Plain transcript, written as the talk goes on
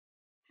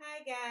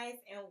Hi guys,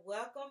 and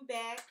welcome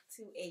back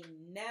to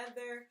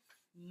another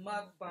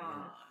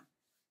mukbang.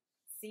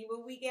 See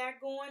what we got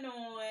going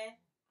on.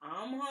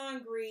 I'm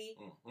hungry.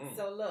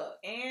 So look,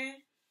 Aaron,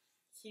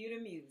 cue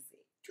the music.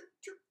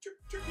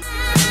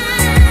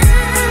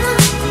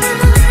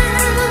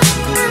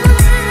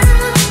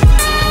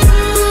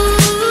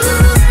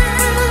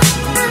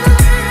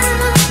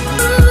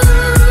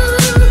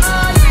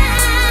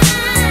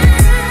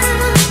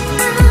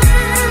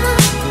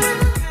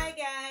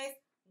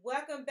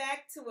 Welcome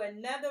back to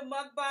another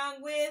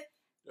mukbang with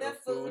the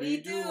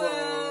Foodie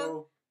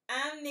Duo.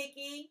 I'm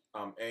Nikki.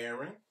 I'm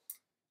Aaron.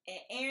 And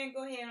Aaron,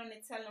 go ahead on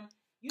and tell them.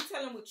 You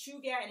tell them what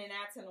you got, and then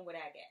I tell them what I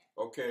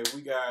got. Okay,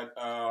 we got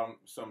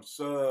some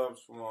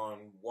subs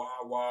from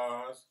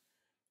Wawa's,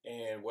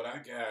 and what I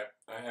got,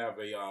 I have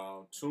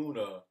a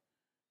tuna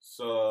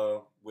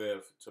sub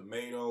with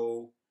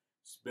tomato,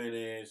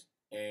 spinach,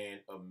 and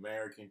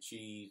American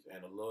cheese,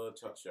 and a little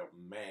touch of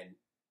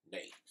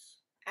mayonnaise.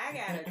 I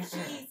got a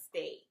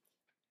cheesesteak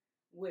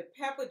with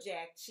pepper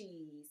jack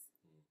cheese,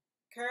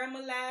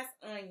 caramelized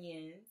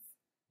onions,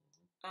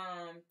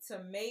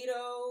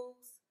 tomatoes,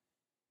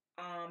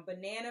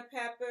 banana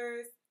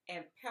peppers,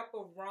 and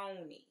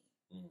pepperoni.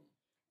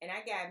 And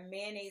I got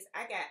mayonnaise.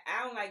 I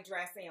don't like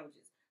dry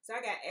sandwiches, so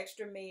I got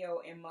extra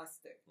mayo and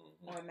mustard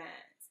on mine.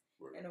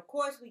 Right. And of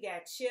course we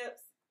got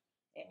chips.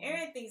 And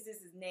Aaron thinks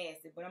this is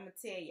nasty, but I'm gonna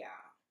tell y'all,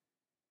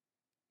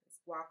 this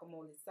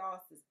guacamole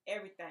sauce is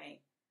everything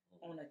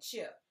on a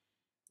chip.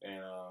 And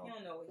you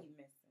don't know what he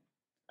missing.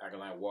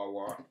 alkaline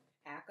water.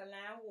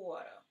 Alkaline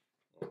water.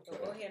 Okay. So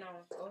go ahead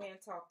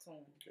and talk to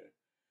him. Okay.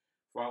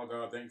 Father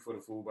God, thank you for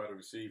the food by the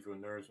receive for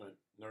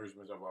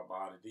nourishment of our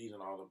body. These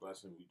and all the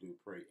blessings we do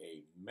pray.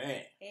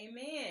 Amen.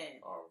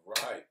 Amen. All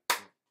right.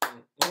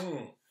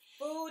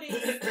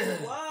 Foodie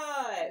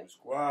squad.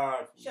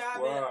 Squad.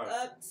 Chopping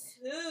up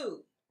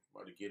too.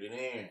 About to get it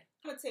in.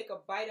 I'm gonna take a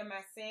bite of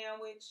my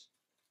sandwich,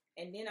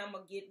 and then I'm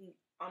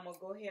gonna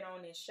go ahead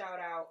on and shout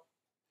out.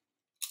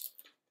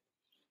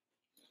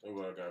 Look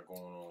what I got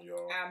going on,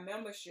 y'all. Our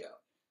membership.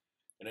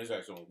 And there's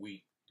like some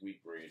wheat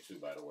bread too,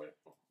 by the way.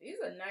 These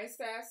are nice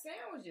size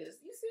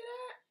sandwiches. You see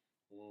that?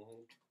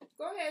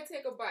 Go ahead,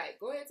 take a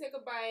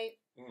bite.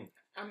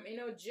 I'm in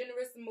a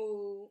generous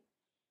mood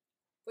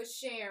for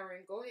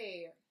sharing. Go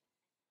ahead.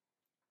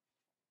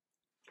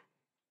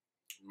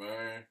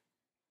 Man,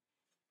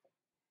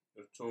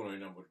 this tuna ain't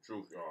nothing but the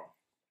truth, y'all.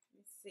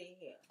 Let's see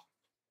here.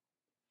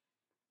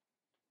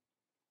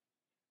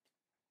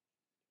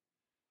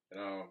 And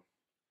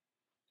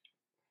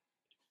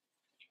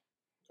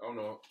I don't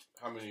know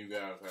how many of you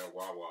guys have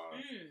Wawa.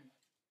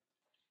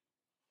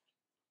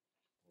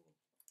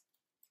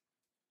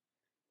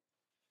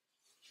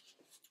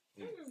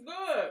 This is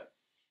good.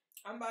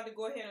 I'm about to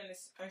go ahead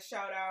and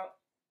shout out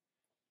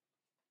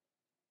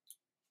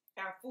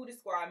our Foodie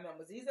Squad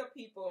members. These are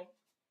people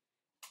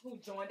who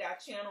joined our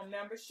channel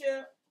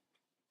membership.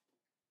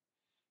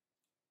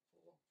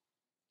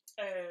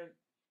 And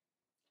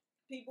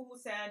people who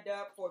signed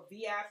up for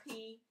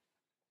VIP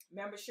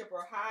membership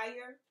or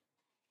higher.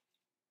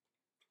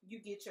 You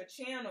get your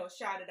channel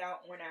shouted out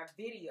on our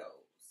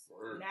videos.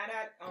 Word. Not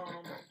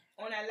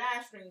on our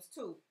live streams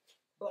too,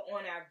 but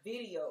on our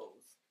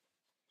videos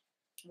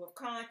with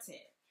content.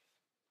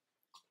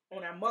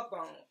 On our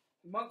mukbang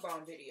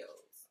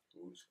videos.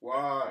 Food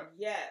Squad.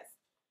 Yes.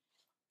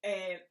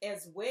 And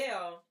as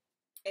well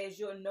as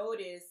you'll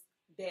notice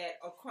that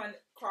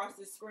across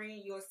the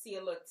screen you'll see a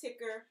little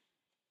ticker,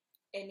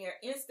 and their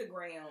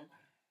Instagram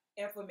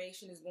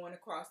information is going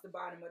across the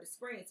bottom of the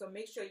screen. So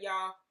make sure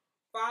y'all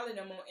follow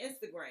them on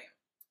Instagram.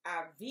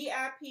 Our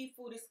VIP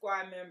Foodie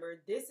Squad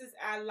member, this is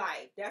our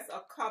life. That's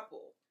a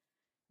couple.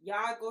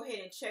 Y'all go ahead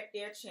and check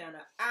their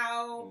channel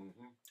out.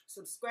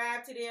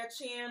 Subscribe to their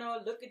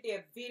channel. Look at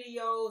their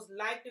videos.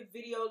 Like the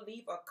video.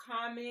 Leave a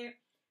comment.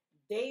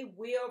 They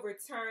will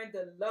return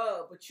the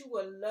love, but you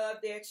will love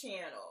their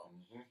channel.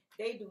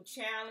 They do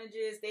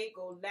challenges. They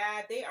go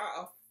live. They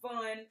are a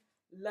fun,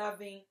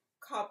 loving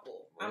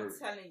couple. I'm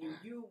telling you,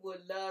 you will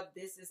love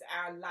This Is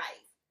Our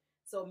Life.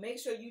 So make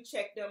sure you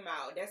check them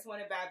out. That's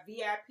one of our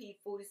VIP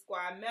Foodie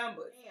Squad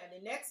members. And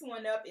the next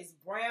one up is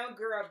Brown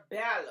Girl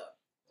Bella.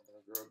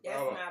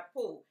 That's my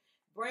poo.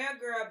 Brown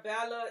Girl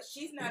Bella,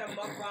 she's not a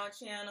mukbang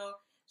channel.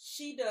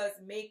 She does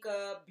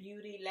makeup,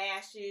 beauty,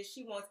 lashes.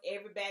 She wants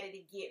everybody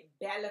to get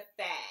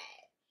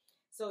Bella-fied.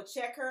 So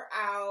check her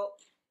out.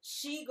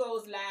 She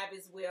goes live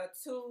as well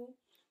too.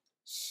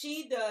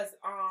 She does,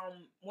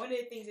 one of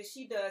the things that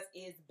she does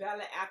is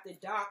Bella After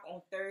Dark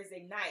on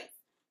Thursday nights.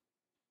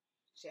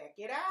 Check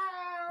it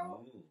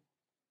out.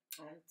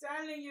 I'm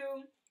telling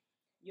you,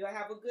 you'll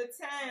have a good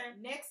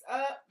time. Next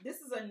up, this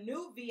is a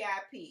new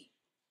VIP.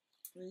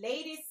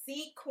 Lady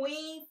C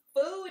Queen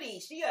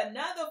Foodie. She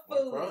another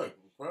foodie.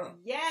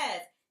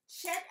 Yes.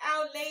 Check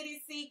out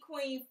Lady C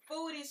Queen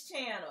Foodie's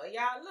channel.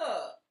 Y'all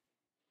look.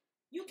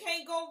 You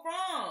can't go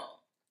wrong.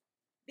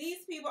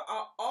 These people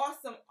are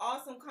awesome,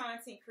 awesome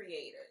content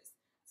creators.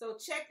 So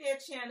check their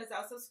channels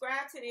out.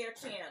 Subscribe to their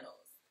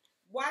channels.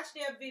 Watch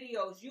their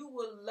videos. You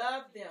will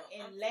love them.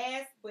 And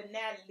last but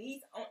not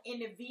least, in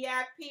the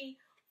VIP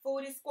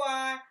Foodie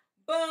Squad,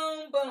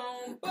 boom,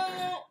 boom,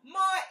 boom,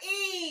 more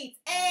eats.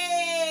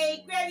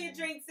 Hey, grab your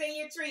drinks and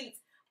your treats.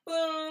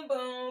 Boom,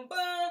 boom,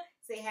 boom.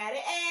 Say hi to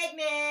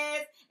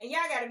Agnes. And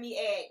y'all got to meet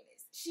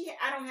Agnes.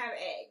 I don't have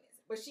Agnes,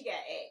 but she got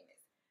Agnes.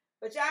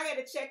 But y'all got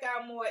to check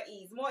out More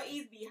Eats. More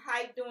Eats be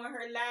hyped doing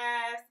her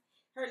lives.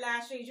 Her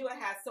live streams. You will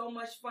have so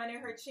much fun in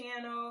her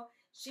channel.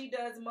 She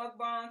does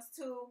mukbangs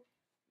too.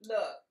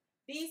 Look,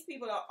 these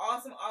people are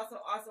awesome, awesome,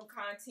 awesome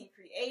content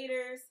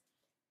creators.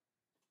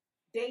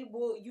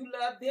 You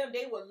love them,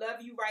 they will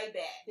love you right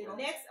back. The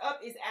next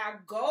up is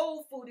our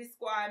Gold Foodie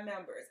Squad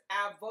members.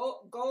 Our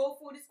Gold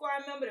Foodie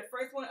Squad member, the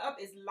first one up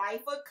is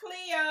Life of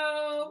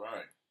Cleo.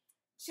 Right.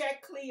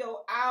 Check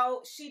Cleo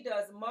out. She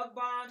does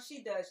mukbang.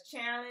 She does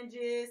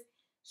challenges.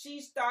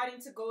 She's starting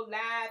to go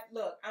live.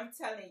 Look, I'm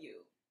telling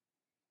you,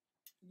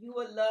 you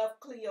will love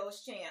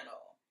Cleo's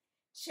channel.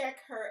 Check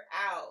her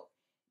out.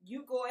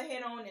 You go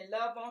ahead on and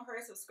love on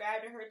her,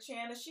 subscribe to her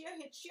channel. She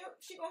gonna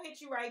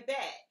hit you right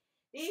back.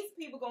 These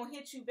people gonna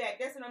hit you back.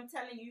 That's what I'm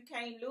telling you. You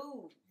can't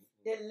lose.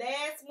 The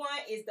last one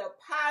is the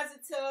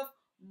Positive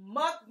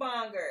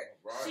Mukbanger.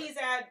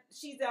 Right.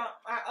 She's our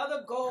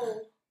other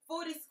Gold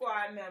Foodie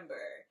Squad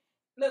member.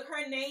 Look,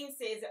 her name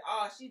says it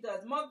all. She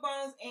does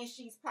mukbangs and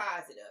she's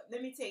positive.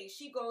 Let me tell you,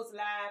 she goes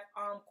live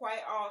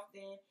quite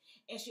often,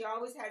 and she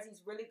always has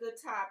these really good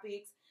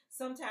topics.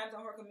 Sometimes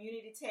on her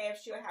community tab,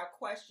 she'll have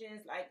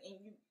questions like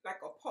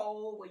a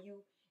poll where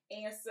you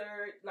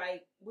answer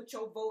like what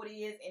your vote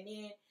is, and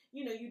then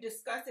you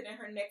discuss it in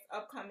her next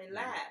upcoming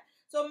live.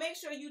 So make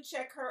sure you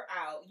check her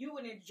out. You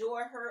would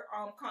enjoy her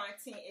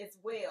content as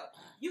well.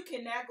 You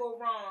cannot go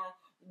wrong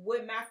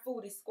with my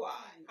Foodie Squad.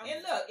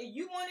 And look, if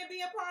you want to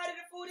be a part of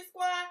the Foodie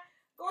Squad,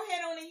 go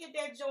ahead on and hit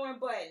that join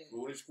button.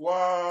 Foodie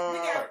Squad. We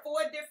got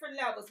 4 different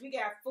levels. We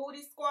got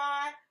Foodie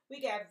Squad.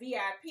 We got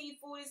VIP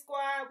Foodie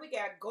Squad. We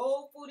got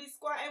Gold Foodie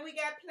Squad. And we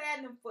got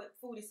Platinum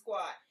Foodie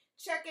Squad.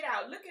 Check it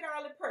out. Look at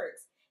all the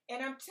perks.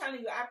 And I'm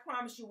telling you, I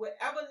promise you,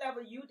 whatever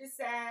level you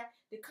decide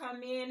to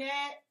come in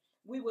at,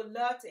 we would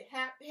love to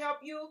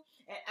help you.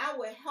 And I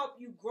will help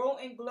you grow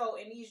and glow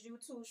in these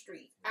YouTube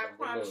streets. I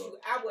promise you,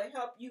 I will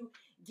help you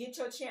get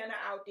your channel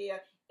out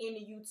there in the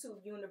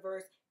YouTube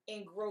universe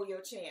and grow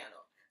your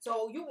channel.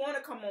 So you want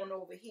to come on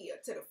over here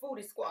to the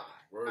Foodie Squad.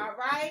 Word. All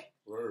right?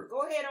 Word.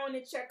 Go ahead on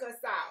and check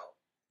us out.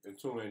 And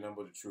tune ain't nothing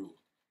but the truth.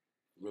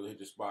 Really hit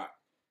the spot.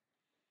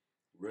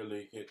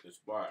 Really hit the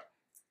spot.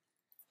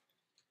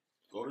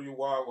 Go to your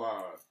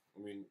Wawa. I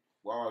mean,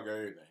 Wawa got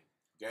everything.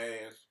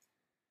 Gas,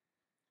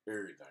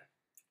 everything.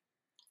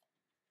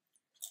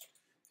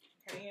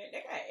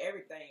 They got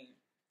everything.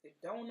 The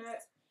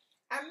donuts.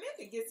 I meant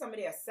to get some of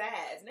their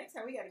sides. Next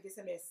time we got to get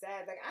some of their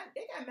sides. Like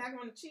they got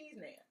macaroni and cheese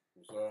now.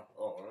 Yeah.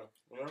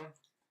 Okay.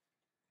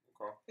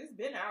 It's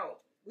been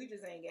out. We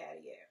just ain't got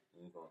it yet.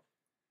 Okay.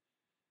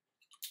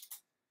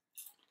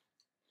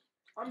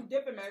 I'm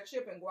dipping my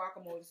chip in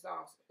guacamole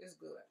sauce. It's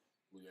good.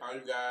 How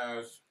you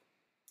guys,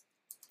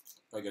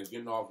 I guess,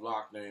 getting off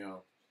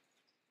lockdown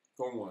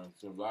going?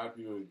 So a lot of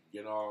people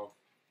get off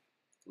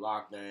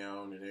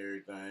lockdown and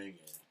everything,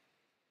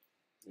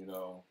 and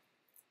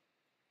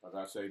like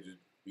I say, just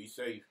be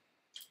safe.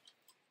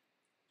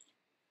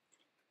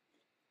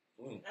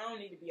 I don't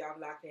need to be off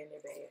lockdown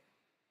that bad.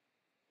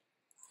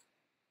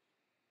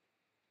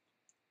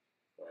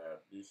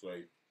 Be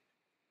safe.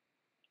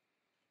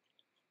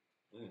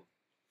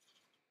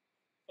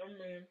 I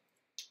mean,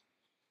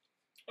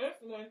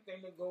 it's one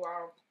thing to go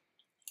out,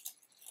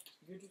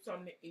 get you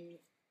something to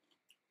eat,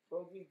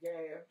 go get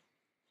gas.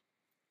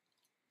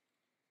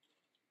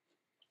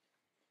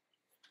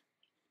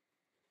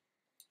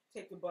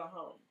 Take your butt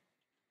home.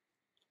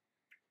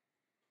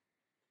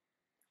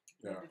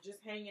 Yeah. But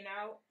just hanging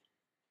out.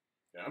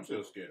 Yeah, I'm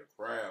still scared of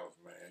crowds,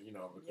 man.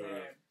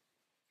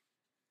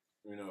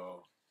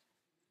 Because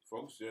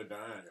folks still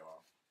dying,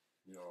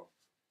 y'all.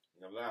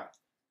 A lot.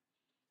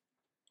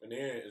 And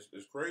then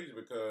it's crazy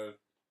because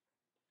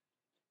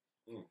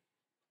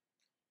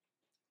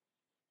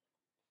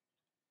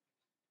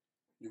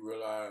you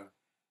realize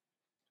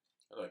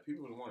like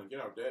people don't want to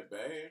get out that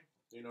bad,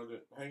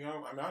 to hang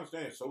out. I mean, I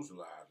understand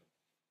socializing,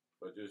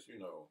 but just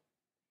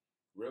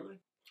really.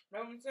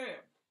 That's what I'm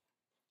saying.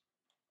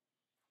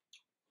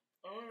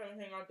 I don't want to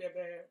hang out that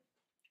bad.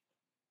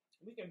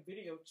 We can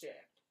video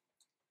chat.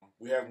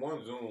 We have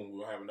one Zoom.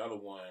 We'll have another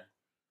one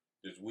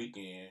this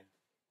weekend.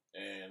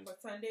 And for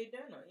Sunday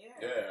dinner,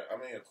 yeah. Yeah, I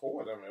mean, of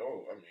course.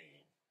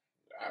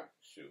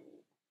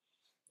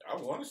 I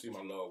want to see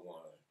my loved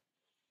one.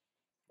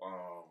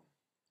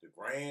 The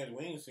Grands,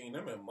 we ain't seen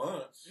them in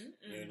months.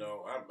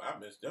 I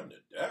miss them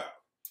to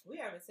death. We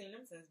haven't seen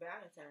them since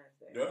Valentine's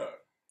Day. Yeah.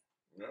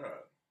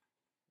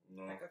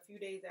 Like a few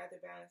days after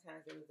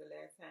Valentine's Day was the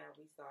last time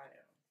we saw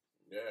them.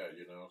 Yeah,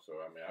 so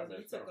I mean, I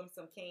we took them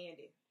some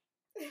candy.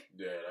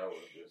 Yeah, that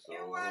was just so.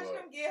 And watch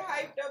them get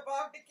hyped up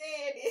off the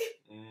candy.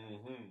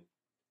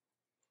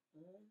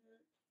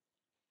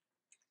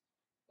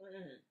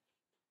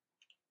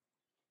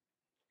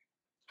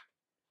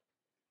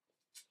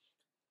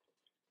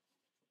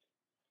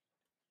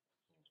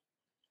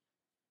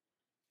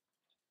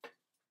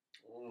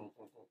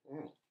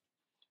 Ooh.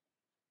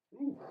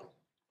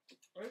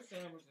 This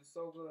sandwich is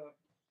so good.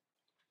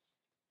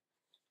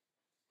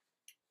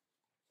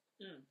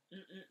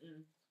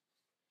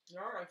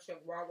 Y'all gotta check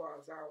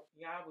Wawa's out.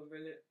 Y'all would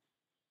really.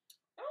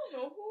 I don't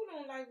know who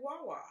don't like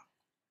Wawa.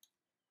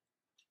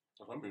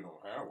 Some people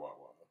don't have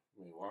Wawa.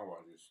 I mean,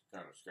 Wawa just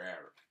kind of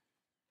scattered.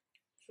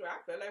 Sure,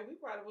 I feel like we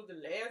probably was the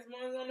last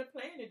ones on the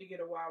planet to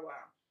get a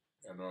Wawa.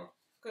 I know.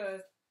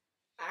 Cause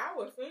I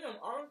would see them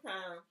all the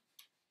time.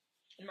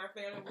 And my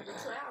family would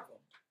travel.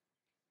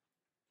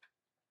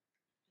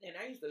 And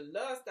I used to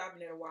love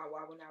stopping at a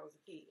Wawa when I was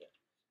a kid.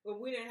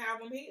 But we didn't have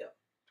them here.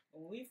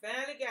 When we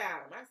finally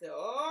got them, I said,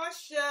 oh,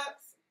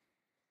 shucks.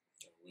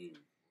 We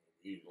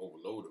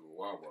overloaded with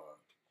Wawa.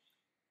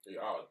 They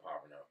always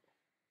popping up.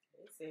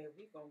 They said,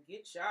 we gonna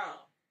get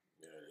y'all.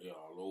 Yeah, they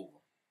all over.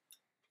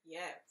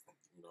 Yes.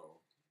 You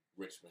know,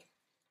 Richmond.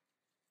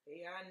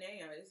 They are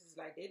now. This is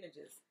like they done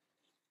just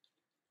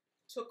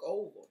took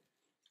over.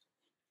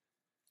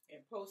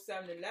 And post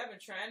 7-Eleven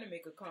trying to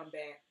make a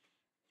comeback.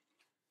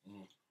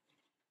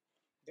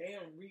 They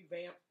done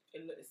revamp,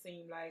 it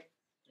seemed like.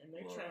 And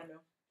they trying to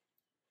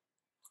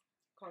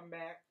come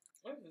back.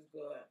 This is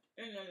good.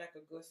 Ain't nothing like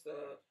a good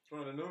sub.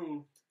 On the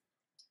news,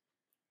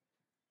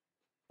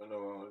 I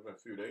know it's been a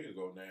few days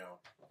ago now.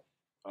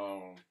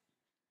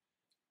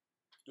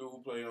 Dude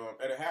who played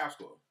at a high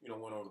school,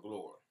 went on to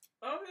glory.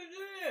 Oh, he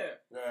did?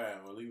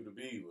 Yeah, well, Leave It to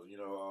Beaver.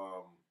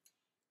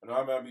 I know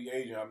I might be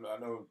Asian. I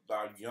know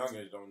our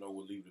youngins don't know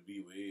what Leave It to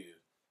Beaver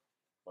is.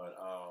 But,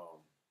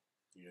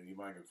 you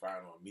might can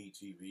find it on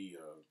MeTV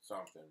or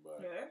something.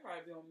 But yeah, that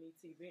probably be on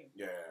MeTV.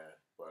 Yeah,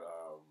 but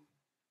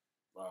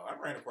I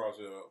ran across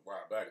it a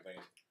while back, I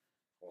think,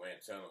 on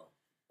Antenna.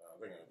 I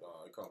think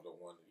it comes up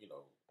one,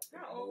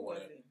 How old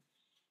was he?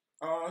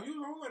 He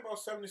was only about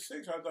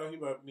 76. I thought he's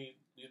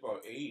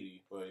about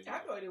 80. But I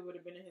thought it would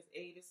have been in his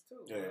 80s,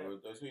 too. Yeah,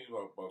 but he's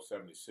about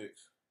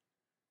 76.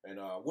 And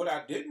what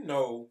I didn't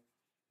know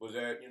was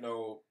that,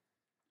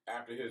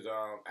 after his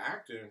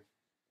acting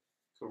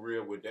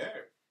career with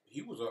that,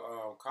 he was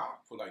a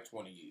cop for like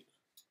 20 years.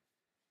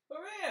 For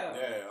real?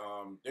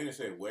 Yeah, they didn't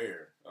say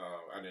where.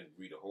 I didn't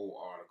read the whole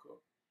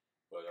article.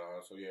 But,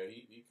 so yeah,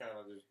 he kind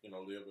of just,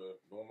 lived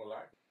a normal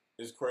life.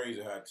 It's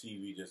crazy how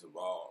TV just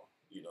evolved,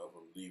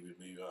 from Leave It to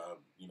Beaver.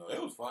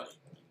 It was funny.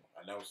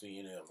 I never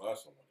seen any of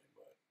us on it,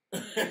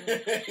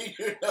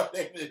 but,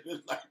 they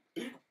just like,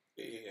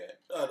 yeah,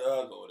 none of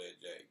us on that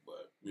jack,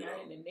 but,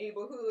 Not in the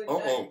neighborhood.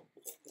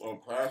 On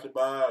pass it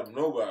by,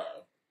 nobody.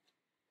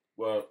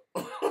 But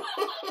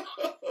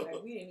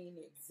like we didn't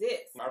even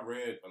exist. I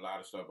read a lot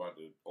of stuff about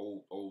the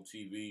old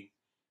TV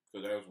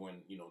because that was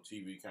when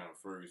TV kind of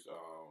first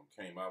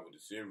came out with the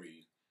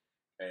series.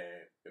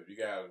 And if you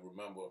guys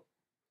remember,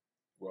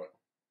 what?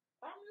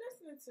 I'm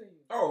listening to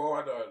you. Oh,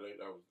 I thought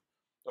that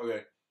was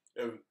okay.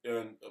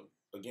 And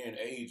again,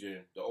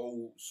 aging the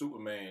old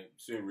Superman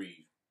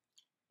series.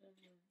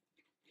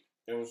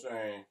 They were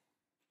saying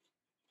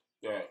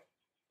that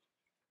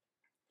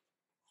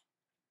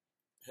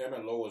him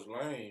and Lois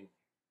Lane,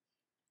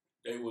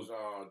 they was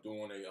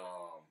doing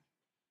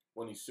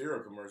one of these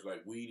cereal commercials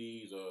like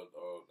Wheaties or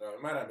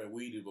it might not have been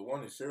Wheaties, but one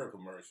of the cereal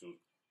commercials.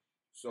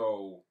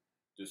 So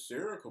the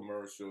cereal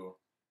commercial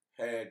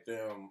had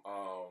them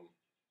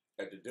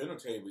at the dinner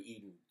table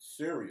eating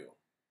cereal,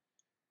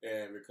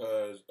 and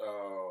because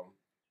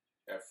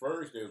at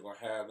first they was gonna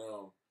have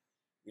them,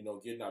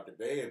 getting out the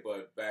bed,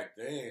 but back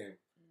then.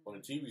 On the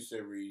TV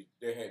series,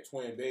 they had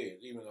twin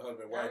beds. Even the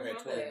husband and wife had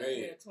twin beds.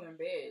 Yeah, twin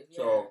beds. Yeah.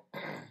 So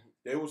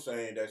they were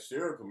saying that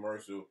cereal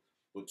commercial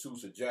was too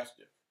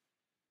suggestive.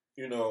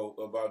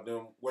 About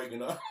them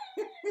waking up.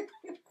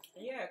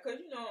 Yeah, because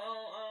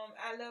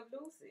I Love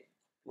Lucy.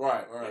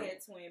 Right. They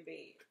had twin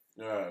beds.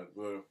 Yeah,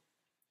 but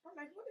I'm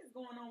like, what is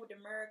going on with the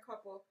married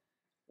couple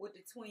with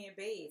the twin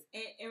beds?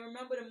 And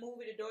remember the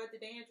movie, the Dorothy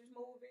Dandridge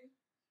movie?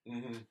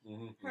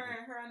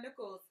 Her and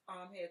Nichols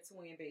had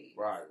twin beds.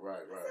 Right. I said,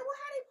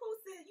 well, how they posted,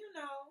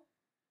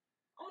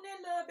 on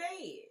that little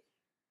bed?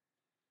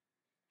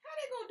 How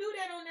they gonna do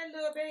that on that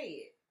little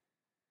bed?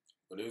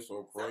 But it's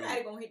so crazy.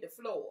 Somebody gonna hit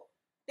the floor.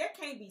 That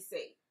can't be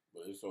safe.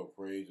 But it's so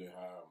crazy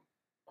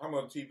how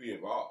much TV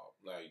evolved.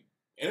 Like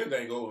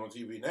anything goes on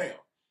TV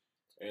now.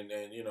 And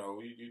then you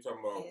talking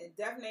about it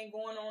definitely ain't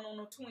going on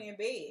a twin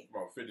bed.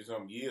 About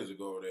 50-something years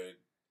ago that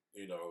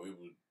it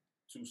was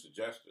too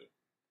suggestive.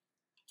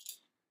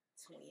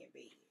 Twin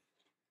bed.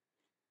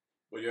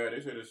 But yeah,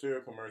 they said the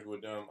cereal commercial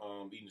with them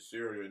eating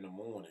cereal in the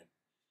morning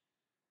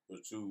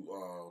was too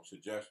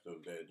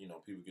suggestive that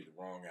people get the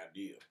wrong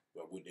idea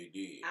about what they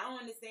did. I don't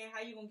understand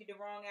how you gonna get the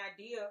wrong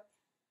idea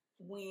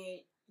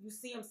when you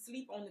see them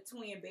sleep on the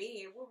twin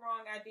bed. What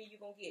wrong idea you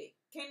gonna get?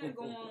 Can't nothing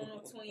go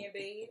on a twin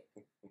bed.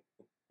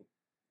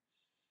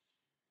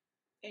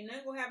 Ain't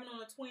nothing gonna happen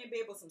on a twin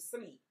bed but some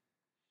sleep.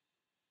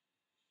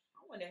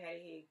 I wonder how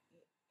they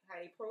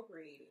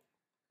procreated.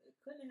 It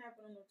couldn't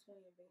happen on a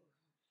twin bed.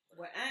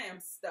 Well, I am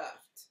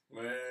stuffed.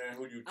 Man,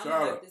 who you I'm tell?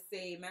 gonna have to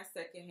save my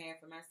second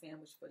half of my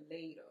sandwich for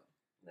later.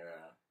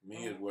 Yeah,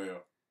 me as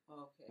well.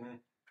 Okay.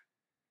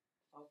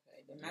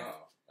 Okay. Then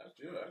I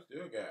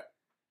still got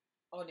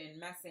oh, then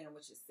my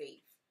sandwich is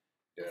safe.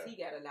 Yeah. He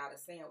got a lot of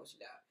sandwich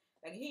left.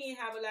 Like, he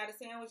didn't have a lot of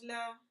sandwich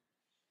left.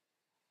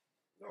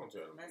 Don't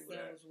tell them My people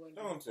sandwich that. wouldn't.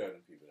 Don't tell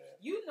them people that.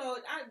 You know,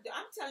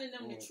 I'm telling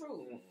them the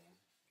truth.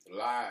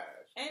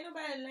 Lies. Ain't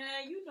nobody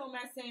lying. You know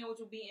my sandwich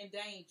will be in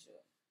danger.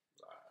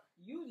 Lies.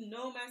 You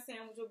know my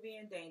sandwich will be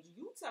in danger.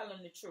 You tell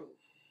them the truth.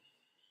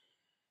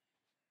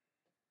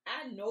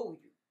 I know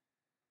you.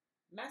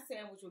 My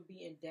sandwich would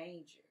be in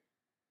danger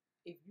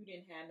if you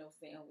didn't have no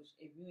sandwich.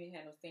 If you didn't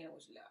have no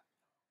sandwich left.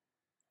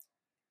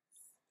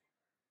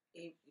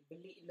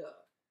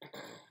 Look.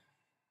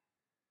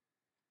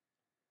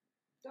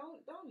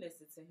 Don't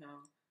listen to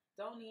him.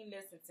 Don't even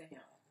listen to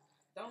him.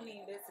 Don't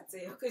even listen to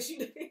him because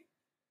you.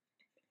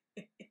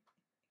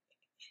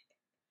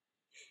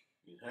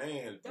 These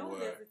hands, don't boy.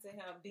 listen to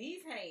him.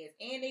 These hands,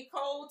 and they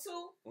cold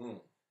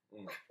too.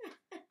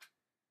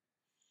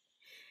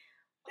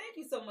 Thank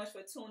you so much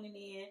for tuning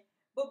in.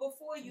 But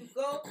before you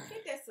go,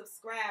 hit that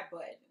subscribe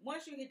button.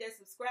 Once you hit that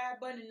subscribe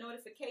button, the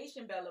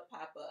notification bell will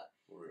pop up.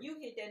 You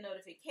hit that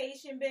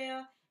notification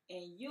bell,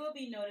 and you'll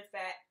be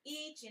notified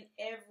each and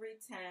every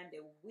time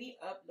that we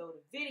upload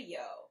a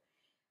video.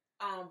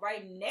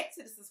 Right next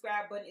to the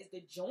subscribe button is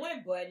the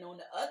join button on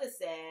the other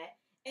side.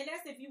 And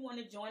that's if you want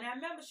to join our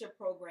membership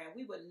program.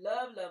 We would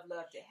love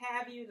to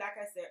have you. Like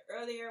I said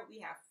earlier, we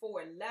have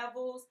 4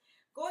 levels.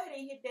 Go ahead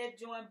and hit that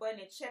join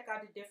button and check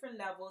out the different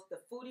levels. The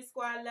Foodie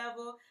Squad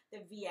level, the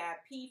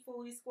VIP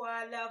Foodie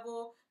Squad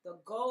level, the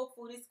Gold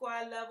Foodie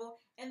Squad level,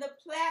 and the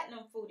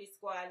Platinum Foodie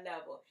Squad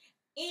level.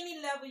 Any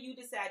level you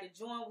decide to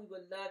join, we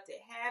would love to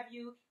have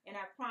you. And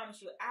I promise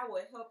you, I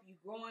will help you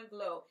grow and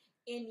glow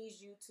in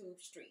these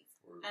YouTube streets.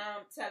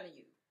 I'm telling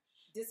you,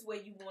 this is where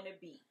you want to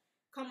be.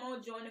 Come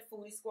on, join the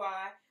Foodie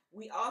Squad.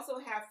 We also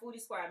have Foodie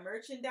Squad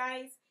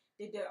merchandise.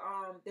 The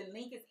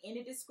link is in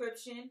the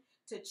description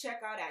to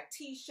check out our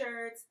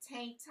t-shirts,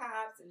 tank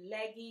tops,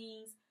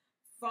 leggings,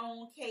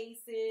 phone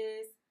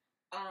cases,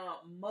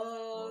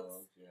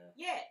 mugs.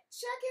 Yeah,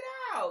 check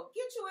it out.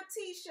 Get you a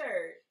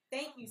t-shirt.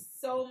 Thank you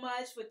so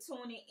much for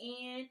tuning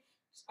in.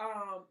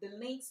 The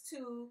links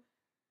to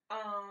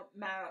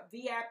my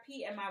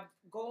VIP and my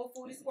Gold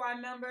Foodie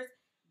Squad members,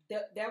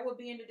 that will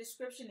be in the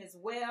description as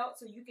well.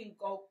 So you can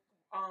go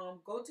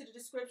to the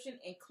description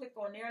and click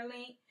on their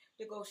link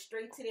to go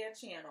straight to their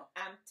channel.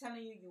 I'm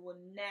telling you, you will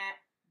not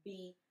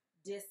be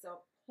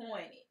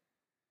disappointed.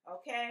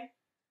 Okay?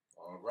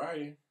 All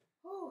righty.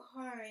 Oh,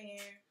 all right.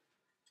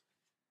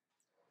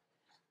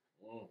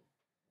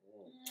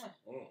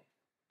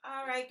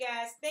 All right,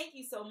 guys. Thank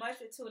you so much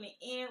for tuning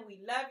in. We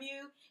love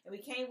you, and we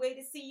can't wait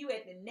to see you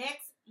at the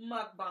next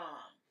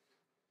mukbang.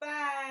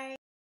 Bye.